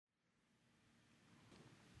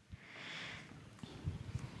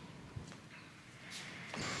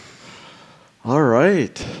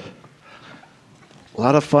right. A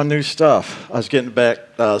lot of fun new stuff. I was getting back,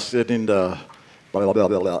 sitting to, blah, blah,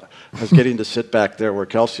 blah, blah. I was getting to sit back there where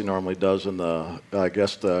Kelsey normally does in the, I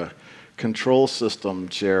guess, the control system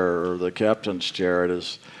chair or the captain's chair. It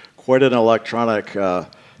is quite an electronic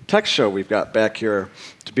tech show we've got back here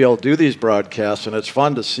to be able to do these broadcasts, and it's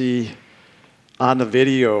fun to see on the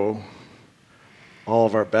video all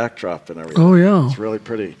of our backdrop and everything. Oh, yeah. It's really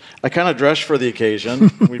pretty. I kind of dress for the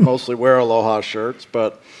occasion. We mostly wear Aloha shirts,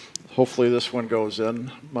 but hopefully this one goes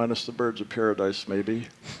in, minus the birds of paradise, maybe.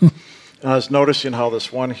 And I was noticing how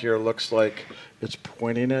this one here looks like it's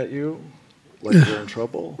pointing at you, like you're in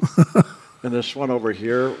trouble. And this one over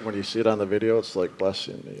here, when you see it on the video, it's like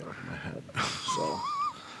blessing me over my head. So.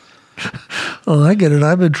 Oh, I get it.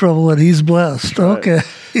 I'm in trouble and he's blessed. Right. Okay.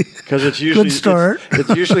 Because it's usually good start.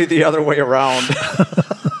 It's usually the other way around.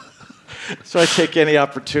 So I take any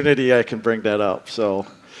opportunity I can bring that up. So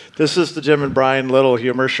this is the Jim and Brian Little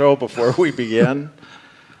Humor Show before we begin.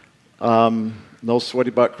 No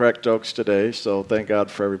sweaty butt crack jokes today, so thank God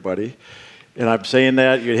for everybody. And I'm saying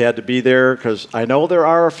that you had to be there because I know there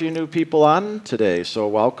are a few new people on today. So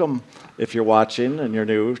welcome if you're watching and you're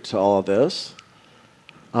new to all of this.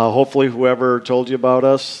 Hopefully whoever told you about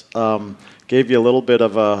us gave you a little bit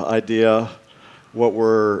of an idea what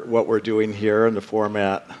we're doing here in the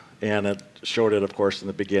format, and it showed it, of course, in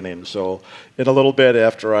the beginning. So in a little bit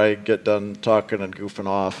after I get done talking and goofing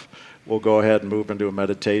off, we'll go ahead and move into a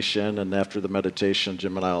meditation, and after the meditation,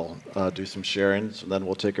 Jim and I'll do some sharings, and then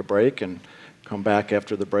we'll take a break and come back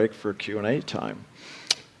after the break for Q&A time.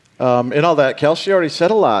 And all that, Kelsey already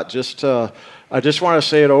said a lot. I just want to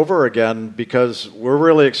say it over again because we're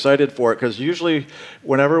really excited for it, because usually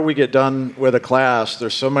whenever we get done with a class,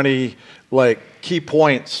 there's so many key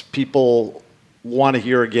points people want to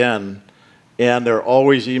hear again, and they're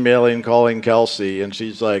always emailing, calling Kelsey, and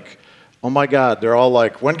she's like, oh my God, they're all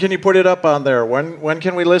like, when can you put it up on there? When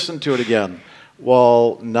can we listen to it again?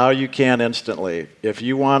 Well, now you can instantly. If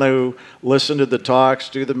you want to listen to the talks,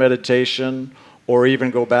 do the meditation, or even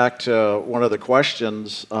go back to one of the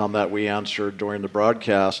questions that we answered during the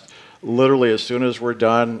broadcast, literally as soon as we're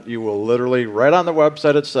done, you will literally, right on the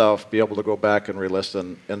website itself, be able to go back and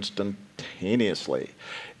re-listen instantaneously.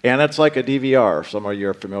 And it's like a DVR. Some of you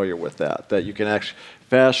are familiar with that you can actually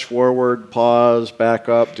fast forward, pause, back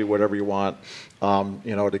up, do whatever you want,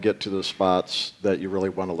 to get to the spots that you really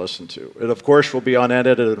want to listen to. It, of course, will be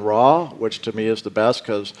unedited and raw, which to me is the best,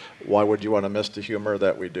 because why would you want to miss the humor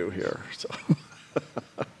that we do here?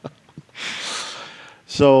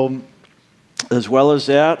 So, as well as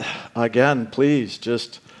that, again, please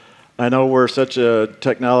I know we're such a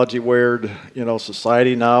technology-weird,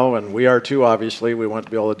 society now, and we are too, obviously. We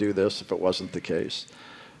wouldn't be able to do this if it wasn't the case.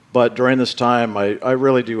 But during this time, I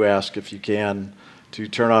really do ask, if you can, to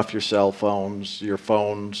turn off your cell phones, your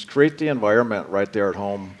phones, create the environment right there at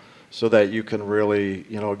home so that you can really,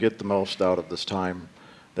 get the most out of this time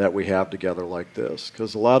that we have together like this.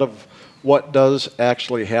 Because a lot of what does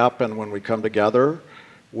actually happen when we come together,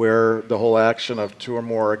 where the whole action of two or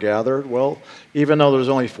more are gathered, well, even though there's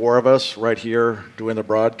only 4 of us right here doing the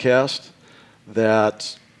broadcast,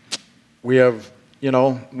 that we have,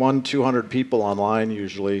 200 people online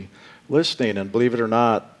usually listening, and believe it or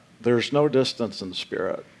not, there's no distance in the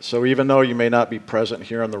Spirit. So even though you may not be present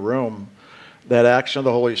here in the room, that action of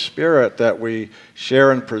the Holy Spirit that we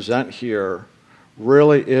share and present here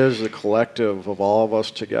really is the collective of all of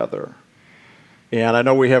us together. And I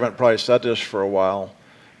know we haven't probably said this for a while,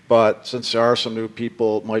 but since there are some new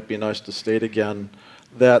people, it might be nice to state again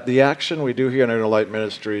that the action we do here in Inner Light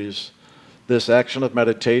Ministries, this action of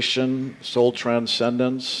meditation, soul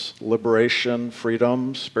transcendence, liberation,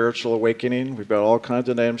 freedom, spiritual awakening, we've got all kinds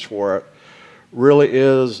of names for it, really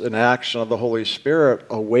is an action of the Holy Spirit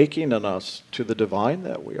awakening us to the divine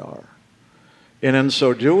that we are. And in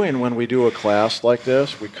so doing, when we do a class like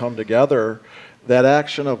this, we come together, that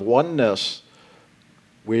action of oneness,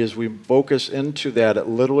 as we focus into that, it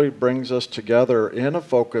literally brings us together in a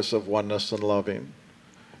focus of oneness and loving.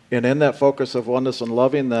 And in that focus of oneness and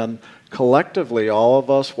loving, then, collectively, all of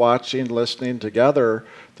us watching, listening together,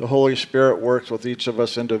 the Holy Spirit works with each of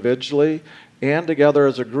us individually and together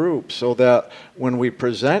as a group, so that when we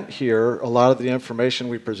present here, a lot of the information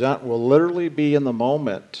we present will literally be in the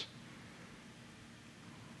moment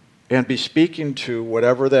and be speaking to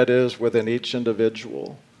whatever that is within each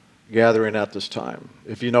individual gathering at this time.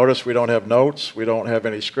 If you notice, we don't have notes, we don't have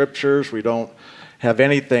any scriptures, we don't have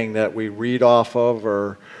anything that we read off of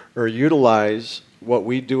or utilize. What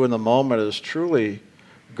we do in the moment is truly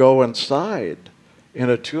go inside and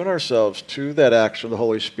attune ourselves to that action of the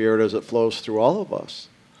Holy Spirit as it flows through all of us.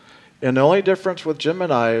 And the only difference with Jim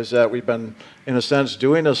and I is that we've been, in a sense,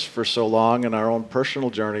 doing this for so long in our own personal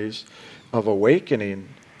journeys of awakening.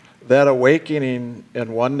 That awakening and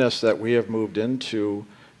oneness that we have moved into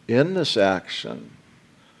in this action,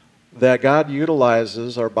 that God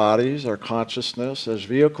utilizes our bodies, our consciousness as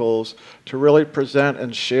vehicles to really present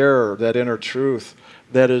and share that inner truth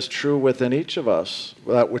that is true within each of us,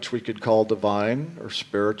 that which we could call divine or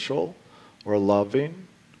spiritual or loving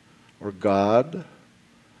or God.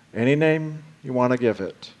 Any name you want to give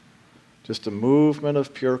it. Just a movement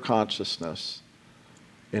of pure consciousness.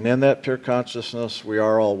 And in that pure consciousness, we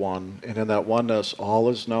are all one. And in that oneness, all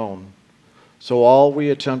is known. So all we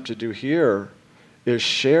attempt to do here is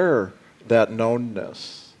share that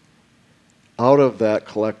knownness out of that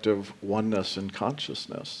collective oneness and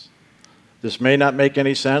consciousness. This may not make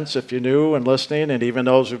any sense if you're new and listening, and even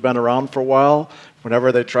those who've been around for a while,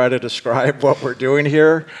 whenever they try to describe what we're doing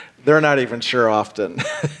here, they're not even sure often.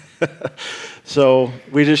 So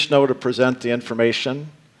we just know to present the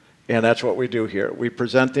information, and that's what we do here. We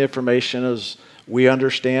present the information as we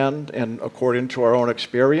understand and according to our own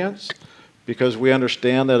experience, because we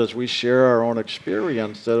understand that as we share our own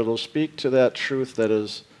experience, that it'll speak to that truth that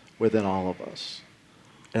is within all of us.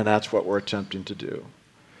 And that's what we're attempting to do.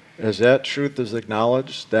 As that truth is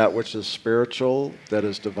acknowledged, that which is spiritual, that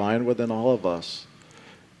is divine within all of us,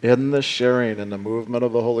 in the sharing and the movement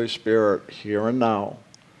of the Holy Spirit here and now,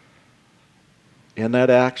 in that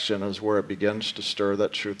action is where it begins to stir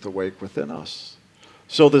that truth awake within us.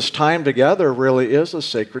 So this time together really is a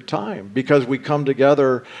sacred time because we come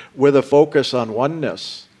together with a focus on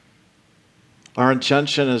oneness. Our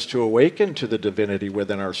intention is to awaken to the divinity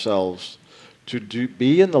within ourselves, to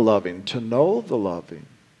be in the loving, to know the loving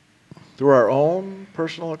through our own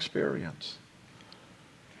personal experience.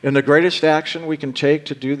 And the greatest action we can take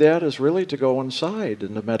to do that is really to go inside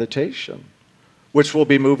into meditation, which we'll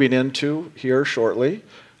be moving into here shortly.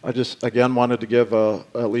 I just, again, wanted to give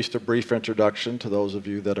at least a brief introduction to those of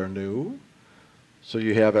you that are new, so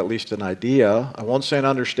you have at least an idea. I won't say an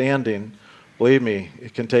understanding. Believe me,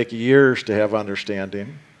 it can take years to have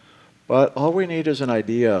understanding. But all we need is an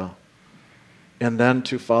idea, and then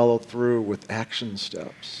to follow through with action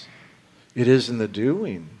steps. It is in the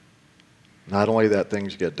doing, not only that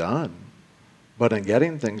things get done, but in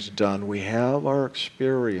getting things done, we have our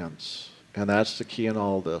experience. And that's the key in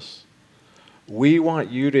all this. We want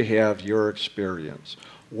you to have your experience.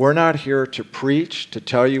 We're not here to preach, to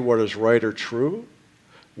tell you what is right or true.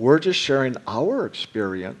 We're just sharing our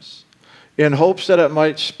experience in hopes that it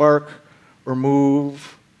might spark or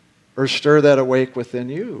move or stir that awake within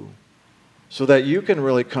you so that you can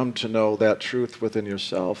really come to know that truth within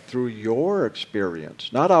yourself through your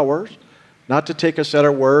experience, not ours, not to take us at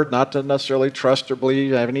our word, not to necessarily trust or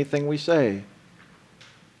believe anything we say.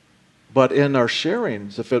 But in our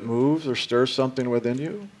sharings, if it moves or stirs something within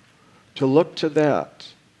you, to look to that,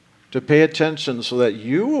 to pay attention so that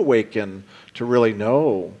you awaken to really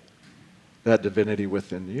know that divinity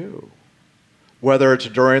within you. Whether it's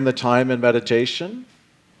during the time in meditation,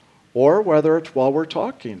 or whether it's while we're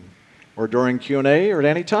talking, or during Q&A, or at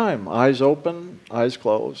any time. Eyes open, eyes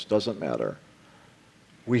closed, doesn't matter.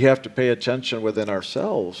 We have to pay attention within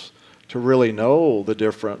ourselves to really know the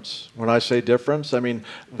difference. When I say difference, I mean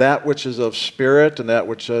that which is of spirit and that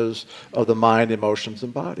which is of the mind, emotions,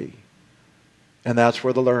 and body. And that's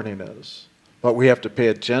where the learning is. But we have to pay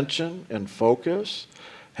attention and focus,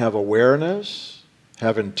 have awareness,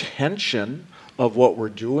 have intention of what we're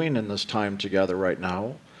doing in this time together right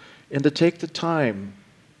now, and to take the time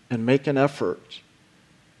and make an effort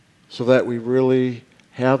so that we really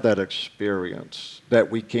have that experience,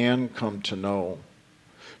 that we can come to know.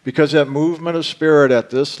 Because that movement of spirit at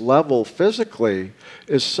this level physically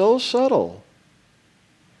is so subtle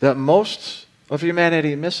that most of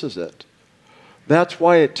humanity misses it. That's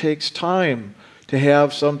why it takes time to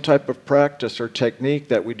have some type of practice or technique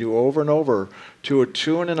that we do over and over to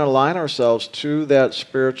attune and align ourselves to that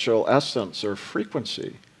spiritual essence or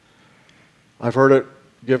frequency. I've heard it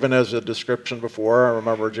given as a description before. I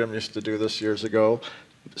remember Jim used to do this years ago,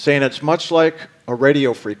 saying it's much like a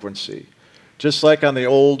radio frequency. Just like on the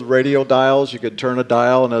old radio dials, you could turn a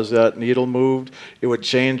dial, and as that needle moved, it would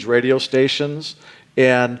change radio stations.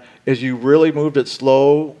 And as you really moved it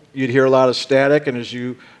slow, you'd hear a lot of static. And as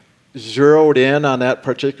you zeroed in on that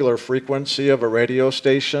particular frequency of a radio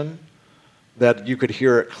station, that you could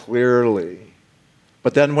hear it clearly.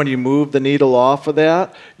 But then when you moved the needle off of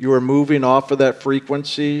that, you were moving off of that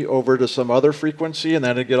frequency over to some other frequency, and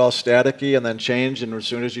then it'd get all staticky and then change. And as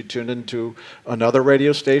soon as you tuned into another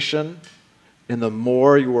radio station, and the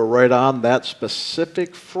more you were right on that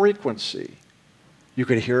specific frequency, you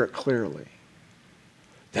could hear it clearly.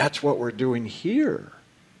 That's what we're doing here.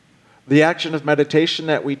 The action of meditation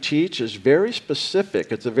that we teach is very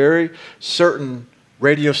specific. It's a very certain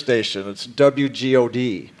radio station. It's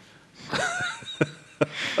WGOD.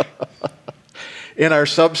 And our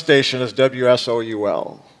substation is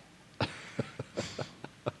WSOUL.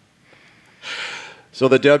 So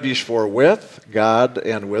the W's for with God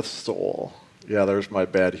and with soul. Yeah, there's my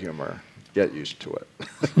bad humor. Get used to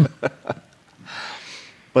it.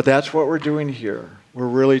 But that's what we're doing here. We're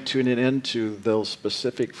really tuning into those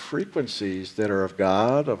specific frequencies that are of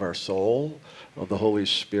God, of our soul, of the Holy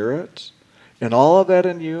Spirit, and all of that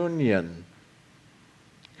in union.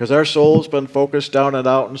 Because our soul's been focused down and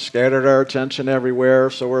out and scattered our attention everywhere,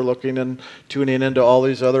 so we're looking and tuning into all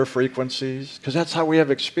these other frequencies, because that's how we have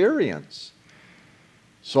experience.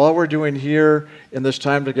 So all we're doing here in this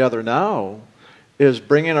time together now is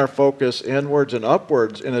bringing our focus inwards and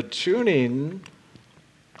upwards and attuning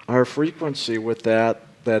our frequency with that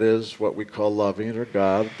is what we call loving, or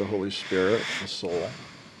God, the Holy Spirit, the soul.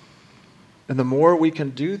 And the more we can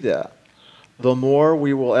do that, the more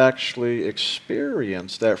we will actually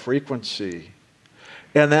experience that frequency.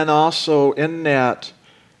 And then also in that,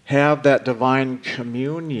 have that divine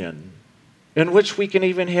communion in which we can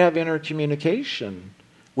even have intercommunication.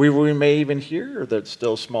 We may even hear that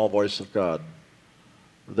still small voice of God,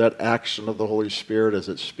 that action of the Holy Spirit as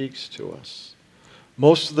it speaks to us.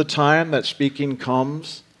 Most of the time that speaking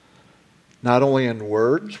comes not only in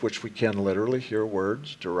words, which we can literally hear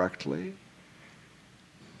words directly.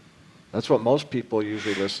 That's what most people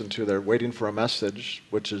usually listen to. They're waiting for a message,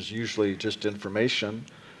 which is usually just information.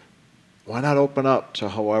 Why not open up to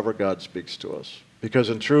however God speaks to us? Because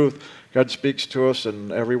in truth, God speaks to us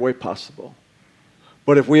in every way possible.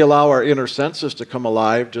 But if we allow our inner senses to come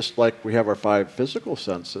alive, just like we have our 5 physical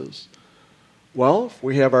senses, well, if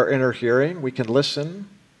we have our inner hearing, we can listen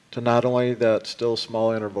to not only that still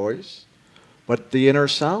small inner voice, but the inner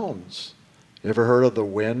sounds. You ever heard of the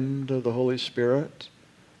wind of the Holy Spirit?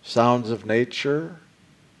 Sounds of nature,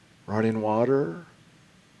 running water,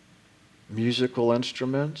 musical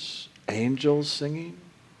instruments, angels singing.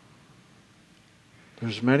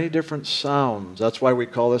 There's many different sounds. That's why we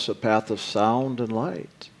call this a path of sound and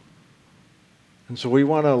light. And so we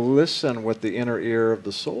want to listen with the inner ear of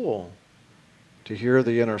the soul to hear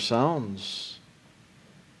the inner sounds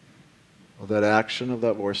of that action of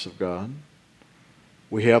that voice of God.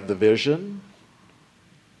 We have the vision.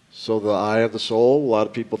 So the eye of the soul, a lot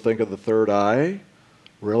of people think of the third eye.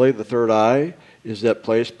 Really, the third eye is that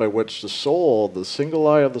place by which the soul, the single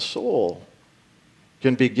eye of the soul,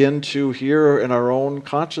 can begin to hear in our own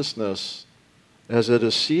consciousness as it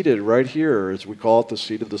is seated right here, as we call it the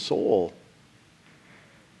seat of the soul.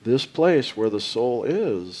 This place where the soul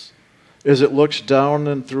is. As it looks down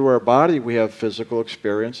and through our body, we have physical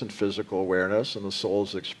experience and physical awareness, and the soul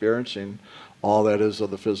is experiencing all that is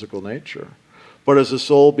of the physical nature. But as the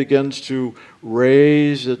soul begins to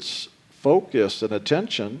raise its focus and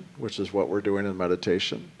attention, which is what we're doing in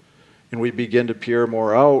meditation, and we begin to peer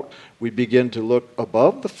more out, we begin to look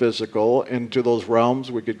above the physical into those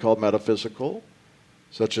realms we could call metaphysical,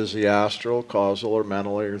 such as the astral, causal, or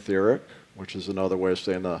mental, or etheric, which is another way of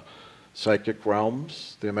saying the psychic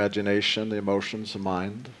realms, the imagination, the emotions, the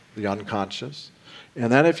mind, the unconscious.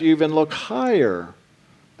 And then if you even look higher,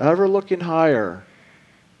 ever looking higher,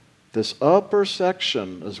 this upper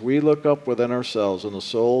section, as we look up within ourselves and the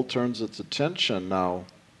soul turns its attention now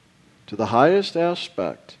to the highest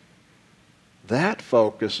aspect, that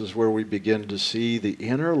focus is where we begin to see the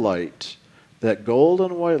inner light, that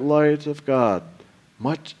golden white light of God.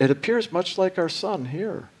 It appears much like our sun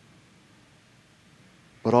here.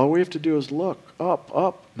 But all we have to do is look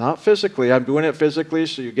up, not physically. I'm doing it physically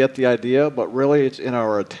so you get the idea, but really it's in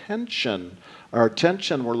our attention. Our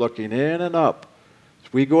attention, we're looking in and up.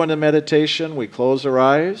 As we go into meditation, we close our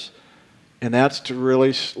eyes, and that's to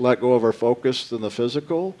really let go of our focus in the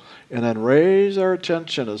physical, and then raise our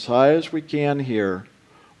attention as high as we can here.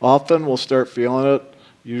 Often we'll start feeling it,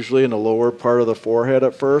 usually in the lower part of the forehead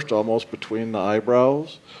at first, almost between the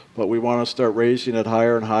eyebrows, but we want to start raising it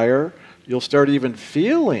higher and higher. You'll start even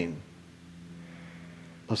feeling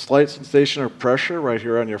a slight sensation of pressure right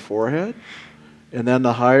here on your forehead. And then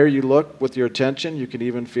the higher you look with your attention, you can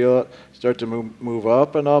even feel it start to move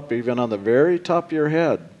up and up, even on the very top of your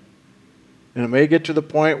head. And it may get to the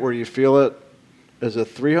point where you feel it as a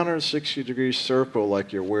 360-degree circle,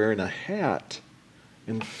 like you're wearing a hat,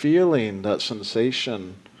 and feeling that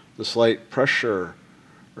sensation, the slight pressure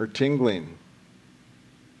or tingling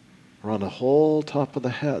around the whole top of the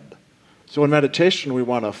head. So in meditation, we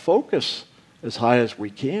want to focus as high as we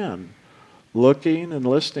can, looking and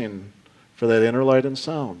listening for that inner light and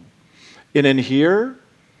sound. And in here,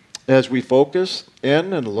 as we focus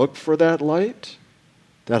in and look for that light,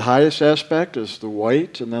 that highest aspect is the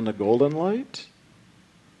white and then the golden light.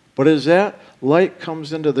 But as that light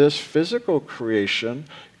comes into this physical creation,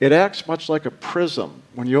 it acts much like a prism.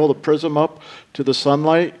 When you hold a prism up to the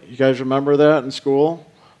sunlight, you guys remember that in school?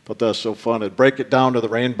 Thought that was so fun. It'd break it down to the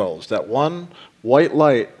rainbows. That one white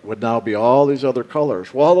light would now be all these other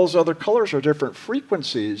colors. Well, all those other colors are different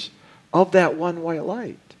frequencies of that one white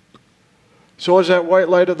light. So as that white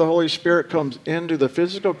light of the Holy Spirit comes into the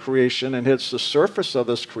physical creation and hits the surface of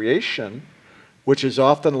this creation, which is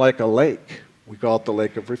often like a lake, we call it the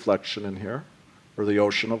lake of reflection in here, or the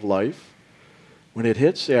ocean of life. When it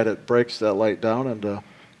hits that, it breaks that light down into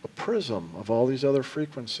a prism of all these other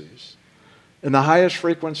frequencies. And the highest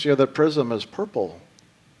frequency of the prism is purple.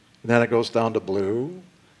 And then it goes down to blue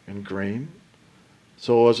and green.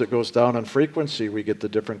 So as it goes down in frequency, we get the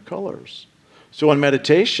different colors. So in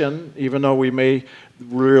meditation, even though we may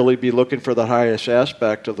really be looking for the highest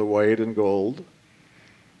aspect of the white and gold,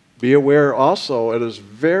 be aware also it is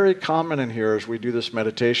very common in here as we do this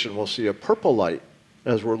meditation, we'll see a purple light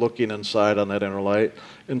as we're looking inside on that inner light,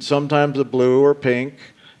 and sometimes a blue or pink,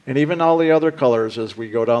 and even all the other colors as we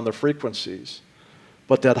go down the frequencies.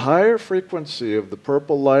 But that higher frequency of the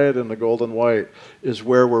purple light and the golden white is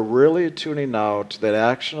where we're really tuning now to that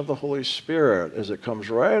action of the Holy Spirit as it comes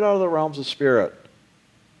right out of the realms of spirit.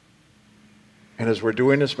 And as we're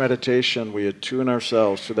doing this meditation, we attune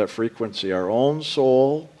ourselves to that frequency, our own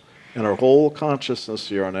soul and our whole consciousness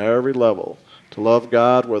here on every level, to love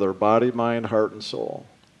God with our body, mind, heart, and soul.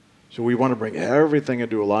 So we want to bring everything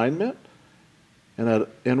into alignment and that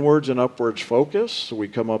inwards and upwards focus. So we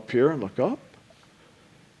come up here and look up.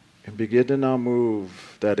 And begin to now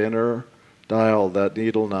move that inner dial, that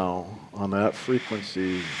needle now, on that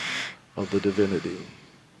frequency of the divinity,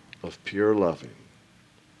 of pure loving.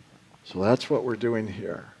 So that's what we're doing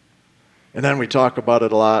here. And then we talk about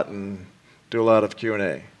it a lot and do a lot of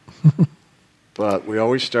Q&A. But we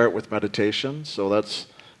always start with meditation, so that's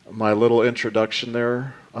my little introduction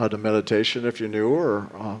there to meditation if you're new, or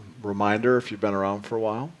a reminder if you've been around for a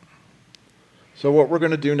while. So what we're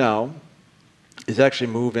going to do now is actually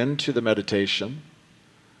move into the meditation.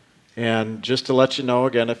 And just to let you know,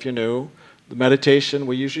 again, if you're new, the meditation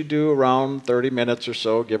we usually do around 30 minutes or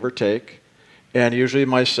so, give or take. And usually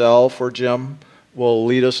myself or Jim will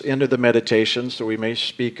lead us into the meditation, so we may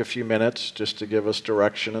speak a few minutes just to give us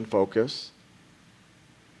direction and focus.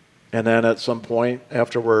 And then at some point,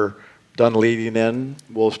 after we're done leading in,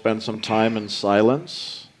 we'll spend some time in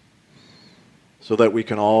silence, so that we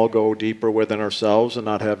can all go deeper within ourselves and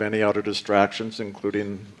not have any outer distractions,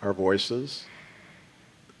 including our voices.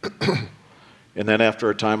 And then after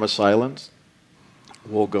a time of silence,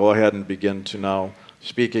 we'll go ahead and begin to now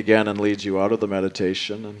speak again and lead you out of the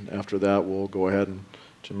meditation. And after that, we'll go ahead and,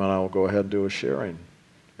 Jim and I will go ahead and do a sharing.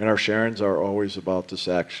 And our sharings are always about this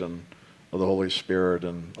action of the Holy Spirit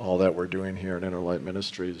and all that we're doing here in Inner Light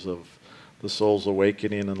Ministries of the soul's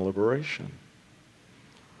awakening and liberation.